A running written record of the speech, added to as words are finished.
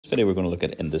video we're going to look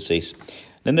at indices.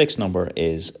 An index number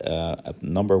is a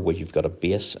number where you've got a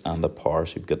base and a power.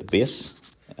 So you've got the base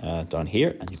down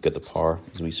here and you've got the power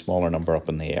as a wee smaller number up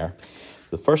in the air.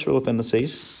 The first rule of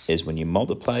indices is when you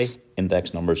multiply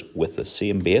index numbers with the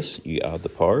same base, you add the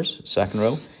powers. Second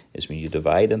rule is when you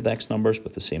divide index numbers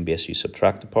with the same base, you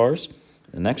subtract the powers.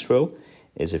 The next rule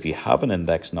is if you have an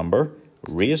index number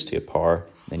raised to a power,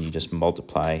 then you just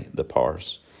multiply the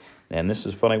powers. Then this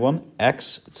is a funny one.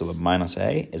 X to the minus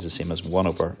a is the same as 1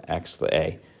 over x to the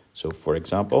a. So for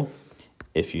example,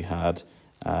 if you had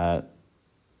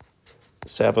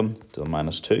 7 to the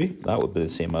minus 2, that would be the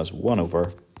same as 1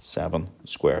 over 7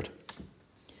 squared.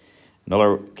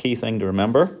 Another key thing to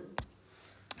remember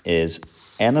is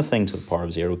anything to the power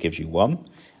of 0 gives you 1,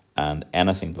 and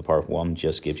anything to the power of 1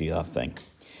 just gives you that thing.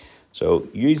 So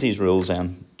use these rules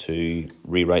then to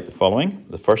rewrite the following.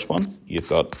 The first one, you've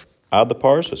got add the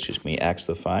powers, so it's just going to be x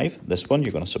to the 5. This one,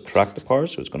 you're going to subtract the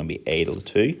powers, so it's going to be a to the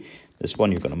 2. This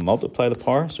one, you're going to multiply the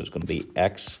power, so it's going to be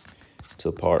x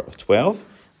to the power of 12.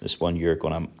 This one, you're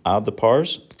going to add the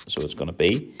powers, so it's going to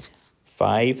be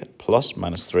 5 plus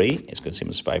minus 3. It's going to seem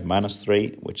as 5 minus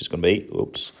 3, which is going to be,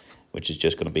 which is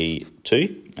just going to be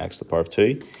 2, x to the power of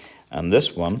 2. And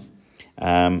this one,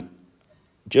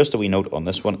 just a wee note on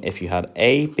this one, if you had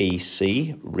a, b,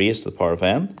 c raised to the power of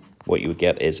n, what you would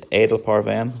get is a to the power of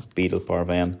n, b to the power of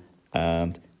n,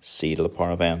 and c to the power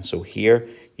of n. So here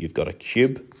you've got to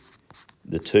cube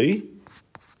the 2,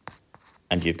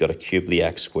 and you've got to cube the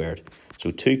x squared.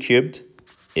 So 2 cubed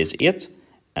is 8,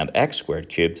 and x squared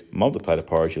cubed, multiply the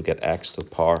powers, you'll get x to the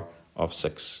power of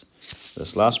 6.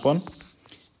 This last one,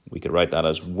 we could write that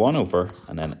as 1 over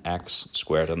and then x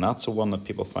squared. And that's the one that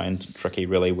people find tricky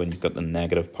really when you've got the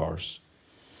negative powers.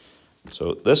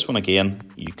 So this one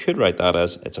again, you could write that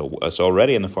as, it's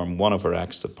already in the form 1 over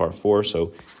x to the power of 4.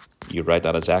 So you write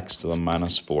that as x to the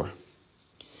minus 4.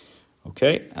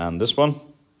 Okay, and this one,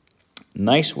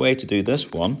 nice way to do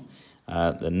this one.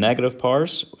 The negative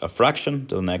powers, a fraction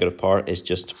to the negative power is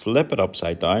just flip it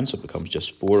upside down, so it becomes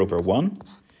just 4 over 1,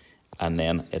 and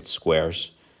then it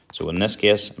squares. So in this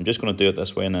case, I'm just going to do it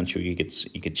this way and then show you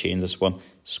could change this one.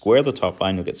 Square the top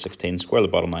line, you'll get 16. Square the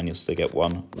bottom line, you'll still get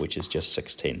 1, which is just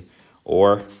 16.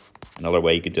 Or another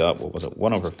way you could do that, what was it?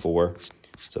 1 over 4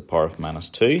 to the power of minus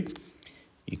 2.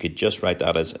 You could just write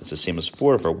that as, it's the same as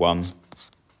 4 over 1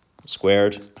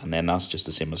 squared, and then that's just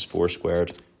the same as 4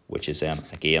 squared, which is then,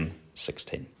 again,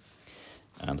 16.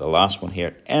 And the last one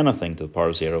here, anything to the power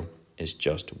of 0 is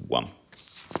just 1.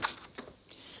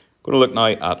 Going to look now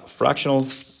at fractional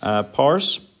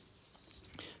powers.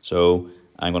 So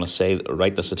I'm going to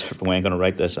write this a different way. I'm going to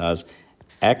write this as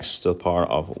x to the power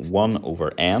of 1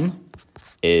 over n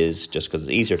is, just because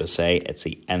it's easier to say, it's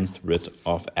the nth root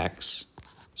of x.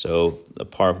 So the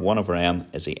power of 1 over n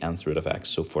is the nth root of x.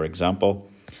 So for example,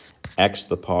 x to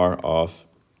the power of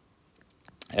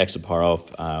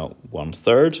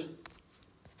 1/3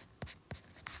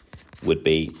 would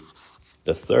be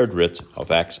the third root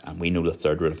of x, and we know the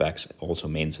third root of x also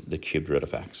means the cubed root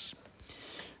of x.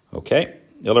 Okay,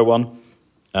 the other one,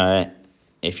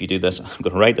 if you do this, I'm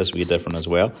going to write this a bit different as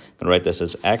well. I'm going to write this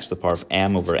as x to the power of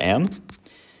m over n.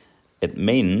 It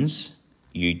means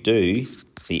you do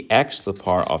the x to the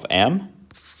power of m,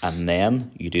 and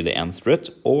then you do the nth root,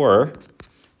 or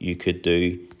you could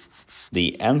do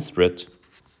the nth root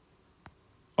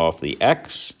of the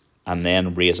x and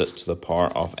then raise it to the power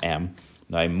of m.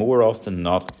 Now, more often than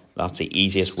not, that's the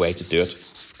easiest way to do it,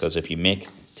 because if you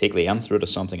take the nth root of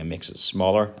something and makes it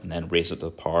smaller and then raise it to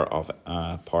the power of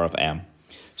m.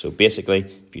 So basically,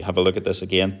 if you have a look at this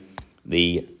again,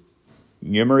 the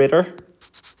numerator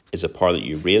is a power that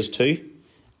you raise to,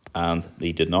 and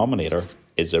the denominator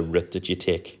is a root that you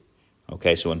take.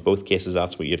 Okay, so in both cases,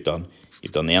 that's what you've done.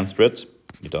 You've done the nth root,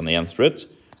 you've done the nth root,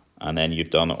 and then you've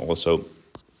done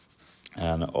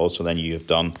then you've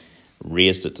done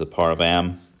raised it to the power of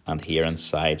m, and here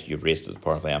inside you've raised it to the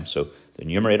power of m. So the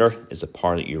numerator is the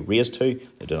power that you raise to,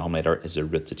 the denominator is the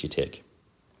root that you take.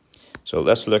 So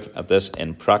let's look at this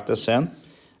in practice then.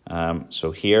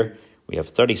 So here we have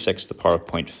 36 to the power of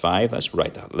 0.5. Let's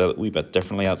write that a little wee bit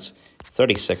differently. That's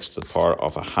 36 to the power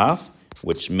of a half,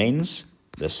 which means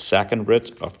the second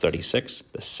root of 36.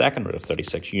 The second root of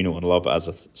 36 you know and love as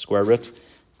a square root,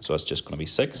 so it's just going to be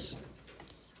 6.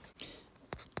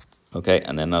 Okay,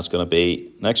 and then that's going to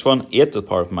be, next one, 8 to the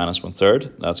power of minus 1/3.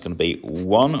 That's going to be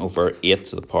 1 over 8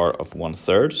 to the power of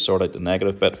 1/3. Sort out the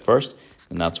negative bit first,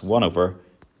 and that's 1 over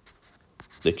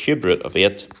the cube root of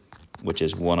 8, which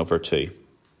is 1 over 2.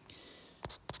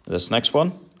 This next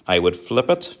one, I would flip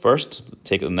it first,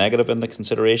 take the negative into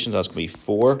consideration. That's going to be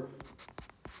 4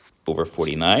 over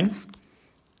 49.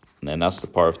 And then that's the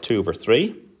power of 2 over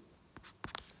 3.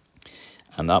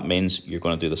 and that means you're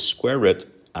going to do the square root,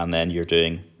 and then you're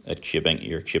doing it cubing,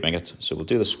 you're cubing it. So we'll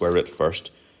do the square root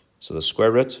first. So the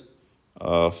square root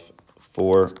of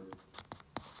 4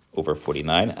 over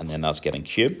 49, and then that's getting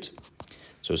cubed.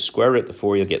 So square root of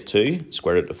 4, you'll get 2.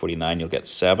 Square root of 49, you'll get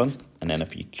 7. And then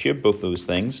if you cube both those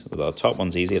things, well, the top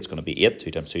one's easy, it's going to be 8. 2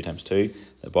 times 2 times 2.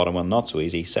 The bottom one, not so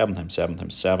easy. 7 times 7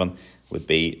 times 7 would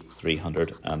be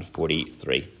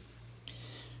 343.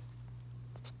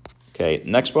 Okay,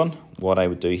 next one. What I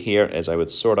would do here is I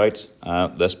would sort out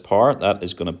this power. That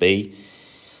is going to be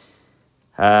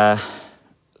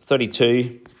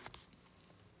 32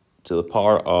 to the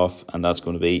power of, and that's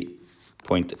going to be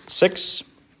 0.6.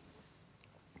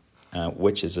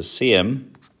 Which is the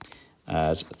same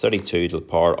as 32 to the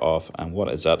power of, and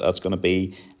what is that? That's going to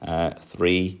be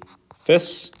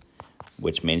 3/5,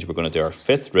 which means we're going to do our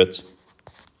fifth root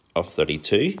of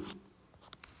 32,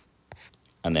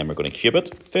 and then we're going to cube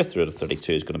it. Fifth root of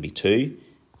 32 is going to be 2,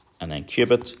 and then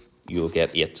cube it, you'll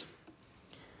get 8.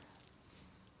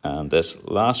 And this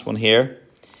last one here,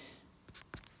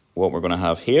 what we're going to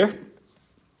have here,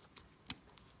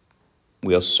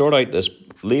 we'll sort out this,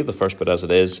 leave the first bit as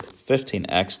it is,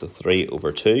 15x to 3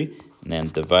 over 2, and then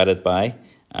divide it by,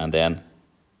 and then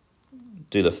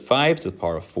do the 5 to the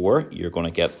power of 4, you're going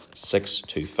to get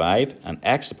 625, and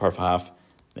x to the power of half,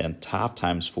 then half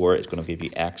times 4 is going to give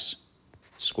you x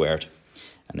squared.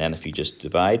 And then if you just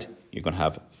divide, you're going to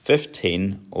have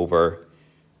 15 over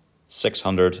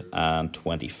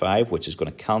 625, which is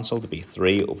going to cancel to be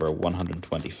 3 over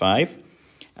 125,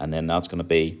 and then that's going to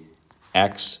be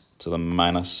x to the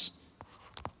minus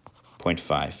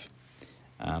 0.5.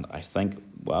 And I think,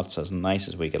 well, that's as nice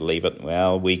as we could leave it.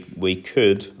 Well, we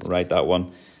could write that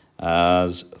one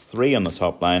as 3 on the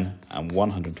top line and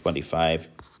 125,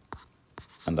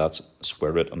 and that's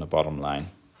square root on the bottom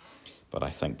line. But I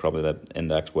think probably the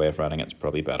index way of writing it's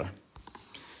probably better.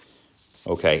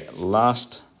 Okay,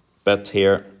 last bit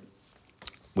here,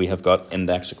 we have got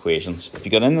index equations. If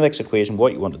you've got an index equation,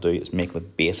 what you want to do is make the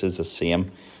bases the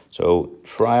same. So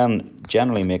try and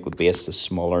generally make the base a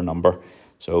smaller number.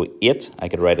 So 8 I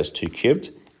could write as 2 cubed.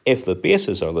 If the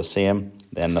bases are the same,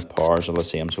 then the powers are the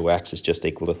same. So x is just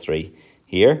equal to 3.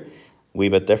 Here, wee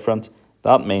bit different.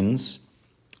 That means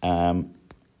to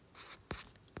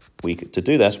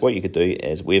do this, what you could do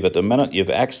is at the minute you have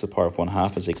x to the power of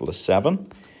 1/2 is equal to 7.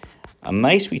 A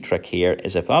nice wee trick here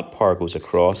is if that power goes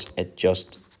across, it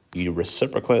just, you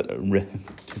reciprocate,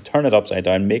 turn it upside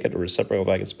down, make it a reciprocal if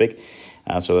I can speak.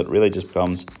 So it really just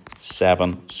becomes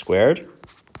 7 squared,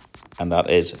 and that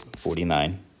is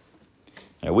 49.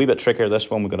 Now a wee bit trickier this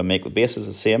one, we're going to make the bases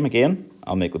the same again.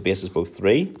 I'll make the bases both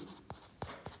 3.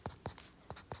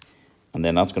 And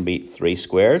then that's going to be 3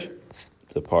 squared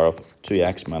to the power of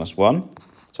 2x minus 1.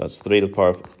 So that's 3 to the power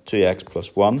of 2x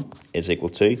plus 1 is equal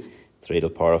to 3 to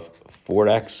the power of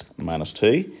 4x minus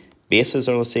 2. Bases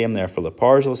are the same, therefore the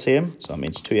powers are the same. So that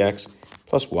means 2x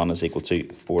plus 1 is equal to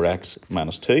 4x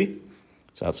minus 2.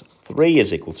 So that's 3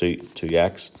 is equal to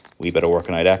 2x. Wee bit of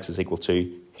working out, x is equal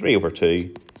to 3 over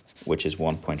 2, which is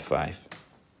 1.5.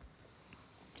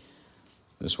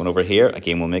 This one over here,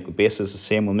 again, we'll make the bases the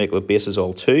same. We'll make the bases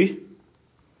all 2.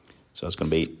 So it's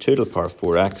going to be 2 to the power of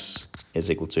 4x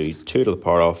is equal to 2 to the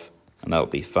power of, and that'll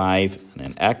be 5, and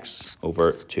then x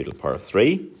over 2 to the power of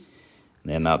 3.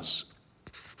 And then that's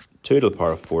 2 to the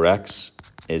power of 4x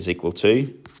is equal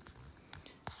to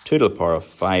 2 to the power of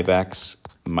 5x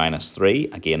minus 3.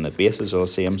 Again, the bases are the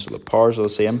same, so the powers are the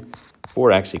same.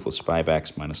 4x equals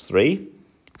 5x minus 3.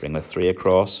 Bring the 3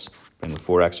 across, bring the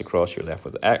 4x across, you're left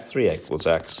with 3 equals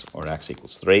x, or x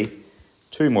equals 3.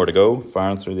 2 more to go,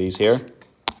 firing through these here.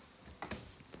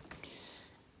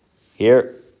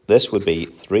 Here, this would be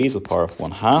 3 to the power of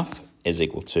 1/2 is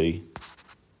equal to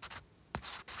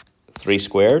 3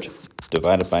 squared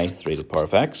divided by 3 to the power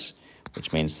of x,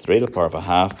 which means 3 to the power of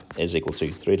 1/2 is equal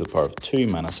to 3 to the power of 2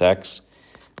 minus x.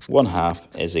 1/2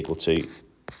 is equal to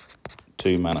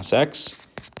 2 minus x.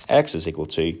 X is equal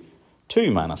to 2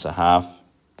 minus 1/2.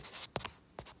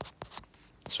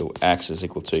 So x is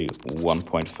equal to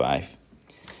 1.5.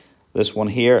 This one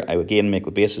here, I would again make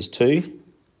the bases 2.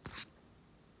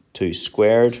 2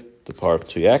 squared to the power of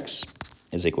 2x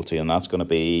is equal to, and that's going to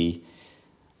be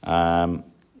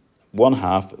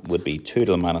 1/2 would be 2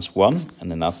 to the minus 1, and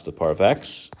then that's the power of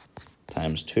x,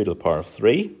 times 2 to the power of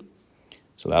 3.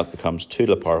 So that becomes 2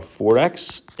 to the power of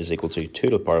 4x is equal to 2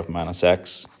 to the power of minus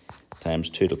x times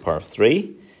 2 to the power of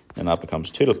 3. And that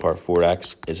becomes 2 to the power of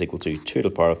 4x is equal to 2 to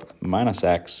the power of minus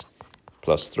x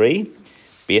plus 3.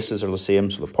 Bases are the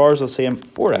same, so the powers are the same.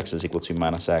 4x is equal to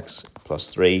minus x plus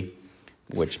 3,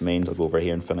 which means, I'll go over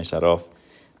here and finish that off.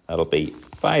 That'll be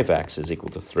 5x is equal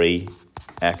to 3,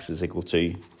 x is equal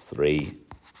to 3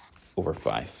 over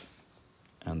 5.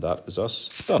 And that is us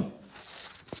done.